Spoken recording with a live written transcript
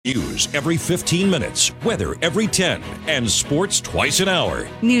News every 15 minutes, weather every 10, and sports twice an hour.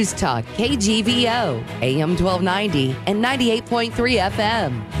 News Talk KGVO, AM 1290 and 98.3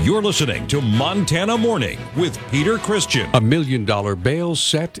 FM. You're listening to Montana Morning with Peter Christian. $1 million bail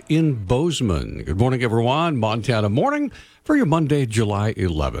set in Bozeman. Good morning, everyone. Montana Morning for your Monday, July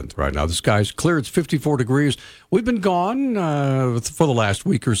 11th. Right now, the sky's clear. It's 54 degrees. We've been gone for the last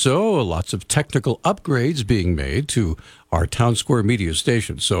week or so. Lots of technical upgrades being made to our Town Square media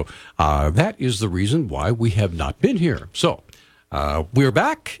station. So that is the reason why we have not been here. So we're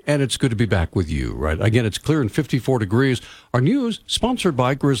back, and it's good to be back with you, right? Again, it's clear and 54 degrees. Our news sponsored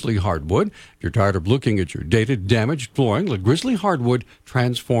by Grizzly Hardwood. If you're tired of looking at your dated, damaged flooring, let Grizzly Hardwood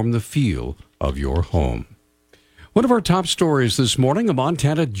transform the feel of your home. One of our top stories this morning, a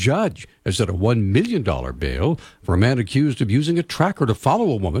Montana judge has set a $1 million bail for a man accused of using a tracker to follow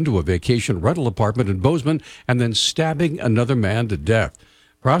a woman to a vacation rental apartment in Bozeman and then stabbing another man to death.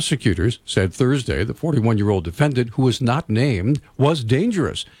 Prosecutors said Thursday the 41-year-old defendant, who was not named, was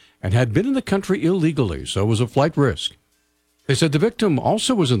dangerous and had been in the country illegally, so was a flight risk. They said the victim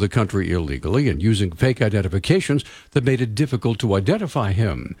also was in the country illegally and using fake identifications that made it difficult to identify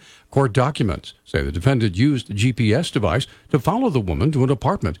him. Court documents say the defendant used a GPS device to follow the woman to an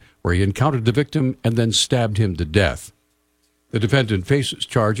apartment where he encountered the victim and then stabbed him to death. The defendant faces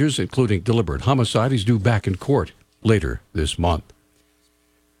charges, including deliberate homicide. He's due back in court later this month.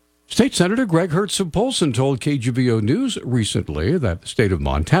 State Senator Greg Hertz of Polson told KGVO News recently that the state of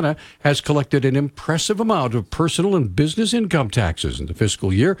Montana has collected an impressive amount of personal and business income taxes in the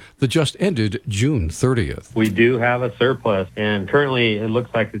fiscal year that just ended June 30th. We do have a surplus, and currently it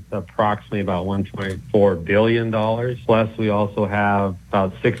looks like it's approximately about $1.4 billion. Plus, we also have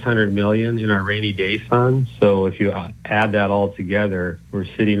about $600 million in our rainy day fund. So if you add that all together, we're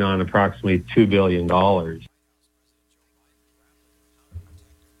sitting on approximately $2 billion.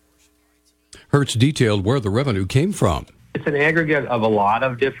 Hertz detailed where the revenue came from. It's an aggregate of a lot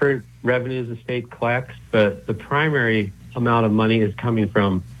of different revenues the state collects, but the primary amount of money is coming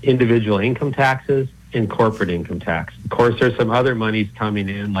from individual income taxes and corporate income tax. Of course, there's some other monies coming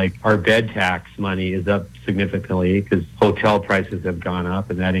in, like our bed tax money is up significantly because hotel prices have gone up,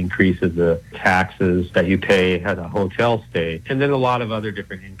 and that increases the taxes that you pay at a hotel stay. And then a lot of other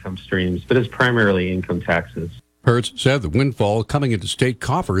different income streams, but it's primarily income taxes. Hertz said the windfall coming into state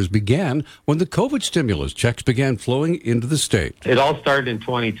coffers began when the COVID stimulus checks began flowing into the state. It all started in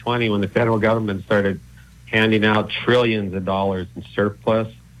 2020 when the federal government started handing out trillions of dollars in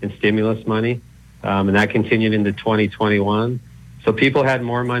surplus and stimulus money, and that continued into 2021. So people had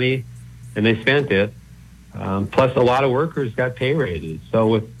more money, and they spent it. Plus, a lot of workers got pay raises. So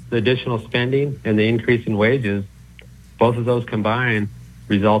with the additional spending and the increase in wages, both of those combined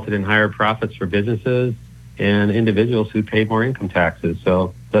resulted in higher profits for businesses and individuals who paid more income taxes.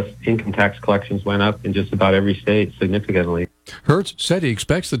 So thus income tax collections went up in just about every state significantly. Hertz said he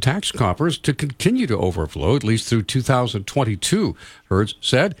expects the tax coffers to continue to overflow at least through 2022. Hertz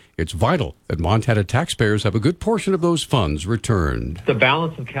said it's vital that Montana taxpayers have a good portion of those funds returned. The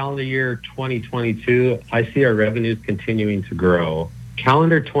balance of calendar year 2022, I see our revenues continuing to grow.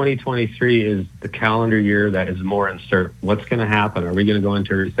 Calendar 2023 is the calendar year that is more uncertain. What's going to happen? Are we going to go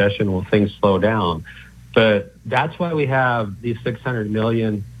into a recession? Will things slow down? But that's why we have these $600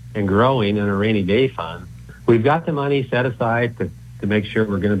 million and growing in a rainy day fund. We've got the money set aside to make sure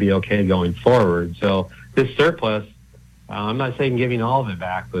we're going to be okay going forward. So this surplus, I'm not saying giving all of it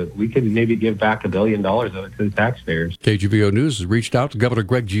back, but we could maybe give back $1 billion of it to the taxpayers. KGVO News has reached out to Governor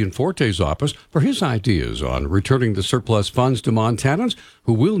Greg Gianforte's office for his ideas on returning the surplus funds to Montanans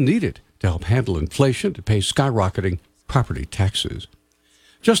who will need it to help handle inflation to pay skyrocketing property taxes.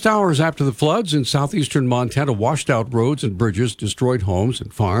 Just hours after the floods in southeastern Montana washed out roads and bridges, destroyed homes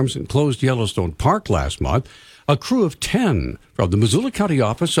and farms, and closed Yellowstone Park last month, a crew of 10 from the Missoula County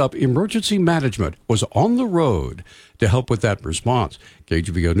Office of Emergency Management was on the road to help with that response.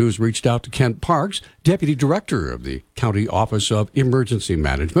 KGVO News reached out to Kent Parks, Deputy Director of the County Office of Emergency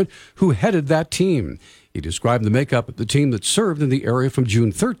Management, who headed that team. He described the makeup of the team that served in the area from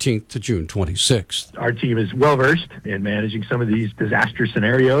June 13th to June 26th. Our team is well-versed in managing some of these disaster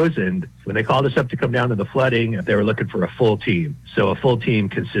scenarios, and when they called us up to come down to the flooding, they were looking for a full team. So a full team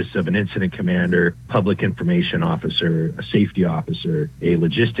consists of an incident commander, public information officer, a safety officer, a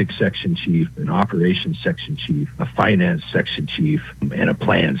logistics section chief, an operations section chief, a finance section chief, and a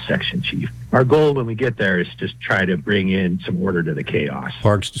plans section chief. Our goal when we get there is just try to bring in some order to the chaos.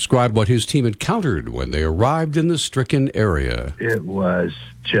 Parks described what his team encountered when they arrived in the stricken area. It was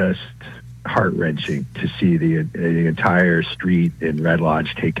just heart-wrenching to see the entire street in Red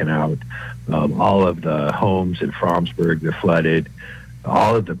Lodge taken out. All of the homes in Fromsburg that flooded,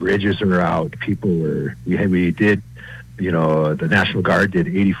 All of the bridges were out. We did, the National Guard did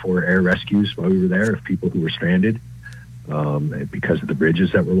 84 air rescues while we were there of people who were stranded because of the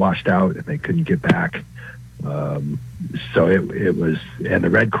bridges that were washed out and they couldn't get back. So it was, and the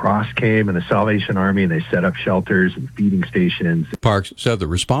Red Cross came and the Salvation Army, and they set up shelters and feeding stations. Parks said the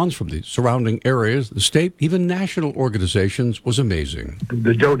response from the surrounding areas, the state, even national organizations was amazing.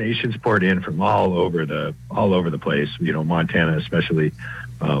 The donations poured in from all over the place. Montana especially.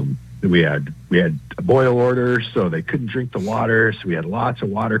 We had a boil order, so they couldn't drink the water. So we had lots of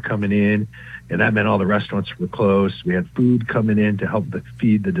water coming in, and that meant all the restaurants were closed. We had food coming in to help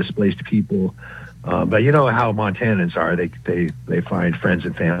feed the displaced people. But you know how Montanans are. They find friends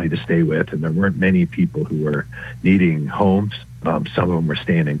and family to stay with, and there weren't many people who were needing homes. Some of them were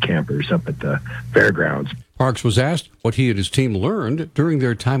staying in campers up at the fairgrounds. Parks was asked what he and his team learned during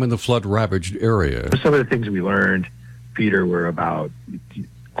their time in the flood-ravaged area. Some of the things we learned, Peter, were about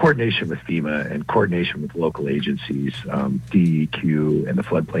coordination with FEMA and coordination with local agencies, DEQ and the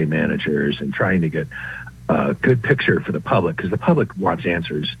floodplain managers, and trying to get a good picture for the public, because the public wants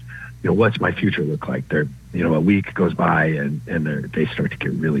answers. What's my future look like? A week goes by and they start to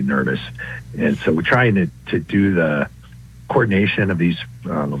get really nervous. And so we're trying to do the coordination of these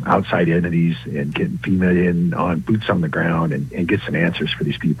outside entities and getting FEMA in on boots on the ground and get some answers for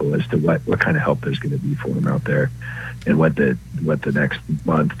these people as to what kind of help there's going to be for them out there and what the next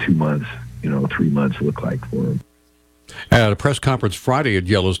month, 2 months, 3 months look like for them. At a press conference Friday at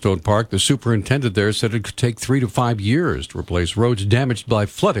Yellowstone Park, the superintendent there said it could take 3 to 5 years to replace roads damaged by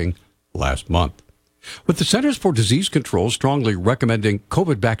flooding last month. With the Centers for Disease Control strongly recommending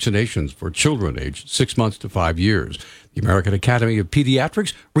COVID vaccinations for children aged 6 months to 5 years, the American Academy of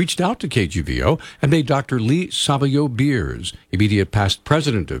Pediatrics reached out to KGVO and made Dr. Lee Savio-Beers, immediate past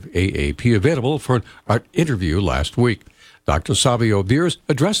president of AAP, available for an interview last week. Dr. Savio-Beers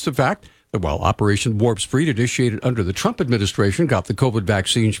addressed the fact that while Operation Warp Speed, initiated under the Trump administration, got the COVID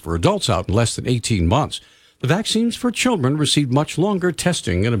vaccines for adults out in less than 18 months, the vaccines for children received much longer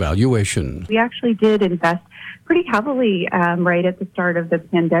testing and evaluation. We actually did invest pretty heavily right at the start of the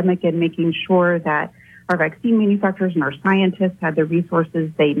pandemic in making sure that our vaccine manufacturers and our scientists had the resources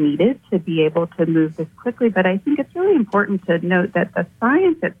they needed to be able to move this quickly. But I think it's really important to note that the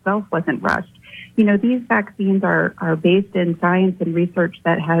science itself wasn't rushed. These vaccines are based in science and research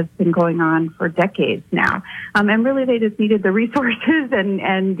that has been going on for decades now. And really they just needed the resources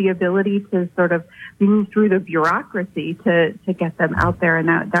and the ability to sort of move through the bureaucracy to get them out there.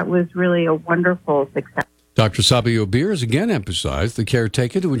 And that was really a wonderful success. Dr. Savio-Beers again emphasized the care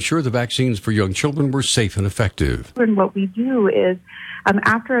taken to ensure the vaccines for young children were safe and effective. And what we do is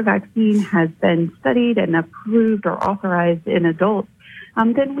after a vaccine has been studied and approved or authorized in adults,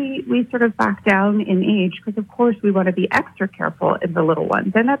 then we sort of back down in age because, of course, we want to be extra careful in the little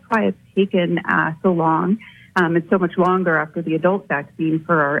ones. And that's why it's taken so long. It's so much longer after the adult vaccine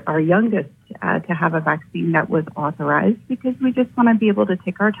for our youngest to have a vaccine that was authorized, because we just want to be able to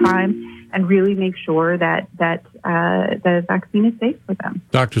take our time and really make sure that the vaccine is safe for them.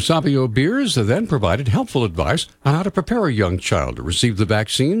 Dr. Savio-Beers then provided helpful advice on how to prepare a young child to receive the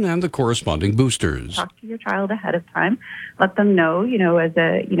vaccine and the corresponding boosters. Talk to your child ahead of time. Let them know,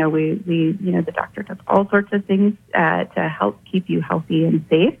 the doctor does all sorts of things to help keep you healthy and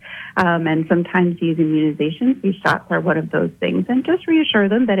safe. And sometimes these immunizations, these shots are one of those things. And just reassure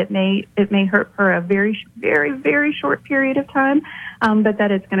them that it may hurt for a very, very, very short period of time, but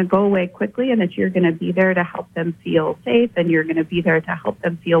that it's going to go away quickly and that you're going to be there to help them feel safe and you're going to be there to help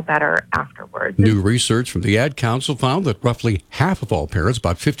them feel better afterwards. New research from the Ad Council found that roughly half of all parents,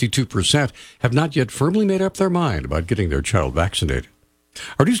 about 52%, have not yet firmly made up their mind about getting their child vaccinated.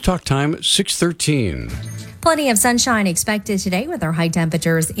 Our News Talk time, 6:13. Plenty of sunshine expected today with our high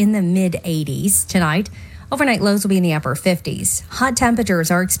temperatures in the mid-80s tonight. Overnight lows will be in the upper 50s. Hot temperatures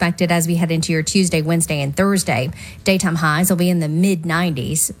are expected as we head into your Tuesday, Wednesday, and Thursday. Daytime highs will be in the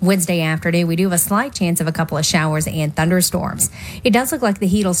mid-90s. Wednesday afternoon, we do have a slight chance of a couple of showers and thunderstorms. It does look like the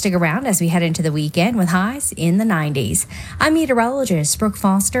heat will stick around as we head into the weekend with highs in the 90s. I'm meteorologist Brooke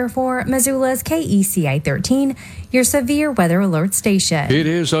Foster for Missoula's KECI 13, your severe weather alert station. It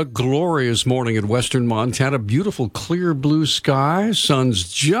is a glorious morning in western Montana. Beautiful clear blue sky.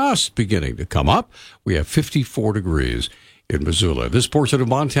 Sun's just beginning to come up. We have 54 degrees in Missoula. This portion of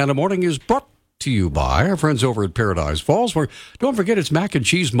Montana Morning is brought to you by our friends over at Paradise Falls, where don't forget it's Mac and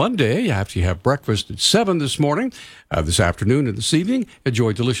Cheese Monday. After you have breakfast at 7 this morning, this afternoon and this evening,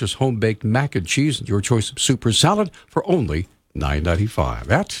 enjoy delicious home-baked mac and cheese and your choice of soup or salad for only $9.95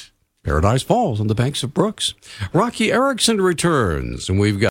 at Paradise Falls on the banks of Brooks. Rocky Erickson returns, and we've got